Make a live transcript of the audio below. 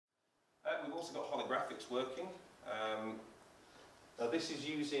We've also got holographics working. Now this is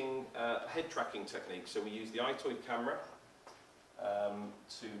using head tracking technique, so we use the iToy camera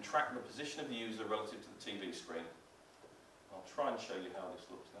to track the position of the user relative to the TV screen. I'll try and show you how this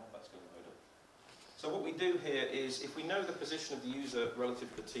looks now. That's going to load up. So what we do here is, if we know the position of the user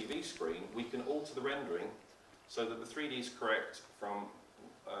relative to the TV screen, we can alter the rendering so that the 3D is correct from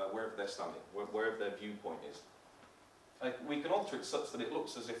wherever they're standing, wherever their viewpoint is. We can alter it such that it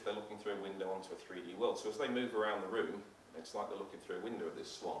looks as if they're looking through a window onto a 3D world. So as they move around the room, it's like they're looking through a window of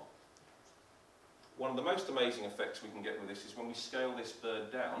this swan. One of the most amazing effects we can get with this is when we scale this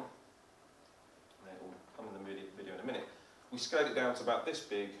bird down, and it will come in the video in a minute, we scale it down to about this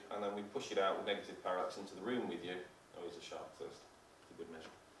big, and then we push it out with negative parallax into the room with you. Oh, he's a shark first. It's a good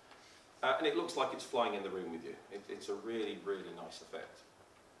measure. And it looks like it's flying in the room with you. It's a really, really nice effect.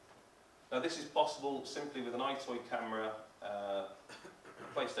 Now this is possible simply with an iToy camera,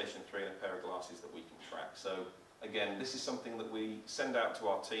 PlayStation 3 and a pair of glasses that we can track. So again, this is something that we send out to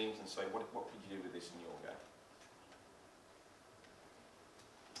our teams and say, what could you do with this in your game?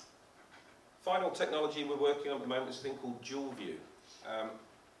 Final technology we're working on at the moment is a thing called dual view.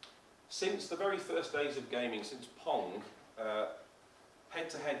 Since the very first days of gaming, since Pong,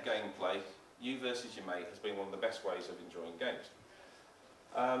 head-to-head gameplay, you versus your mate, has been one of the best ways of enjoying games.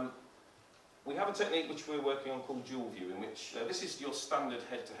 We have a technique which we're working on called dual view, in which this is your standard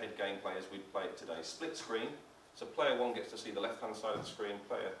head-to-head gameplay as we'd play it today. Split screen, so player 1 gets to see the left-hand side of the screen,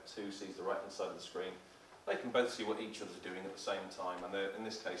 player 2 sees the right-hand side of the screen. They can both see what each other's doing at the same time, and in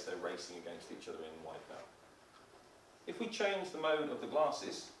this case they're racing against each other in wipeout. If we change the mode of the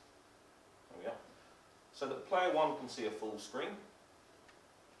glasses, there we are, so that player 1 can see a full screen,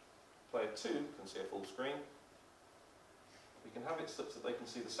 player 2 can see a full screen, we can have it such that they can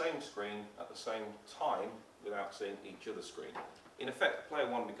see the same screen at the same time without seeing each other's screen. In effect, player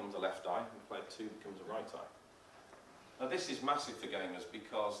 1 becomes a left eye and player 2 becomes a right eye. Now this is massive for gamers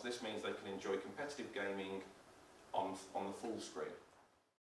because this means they can enjoy competitive gaming on the full screen.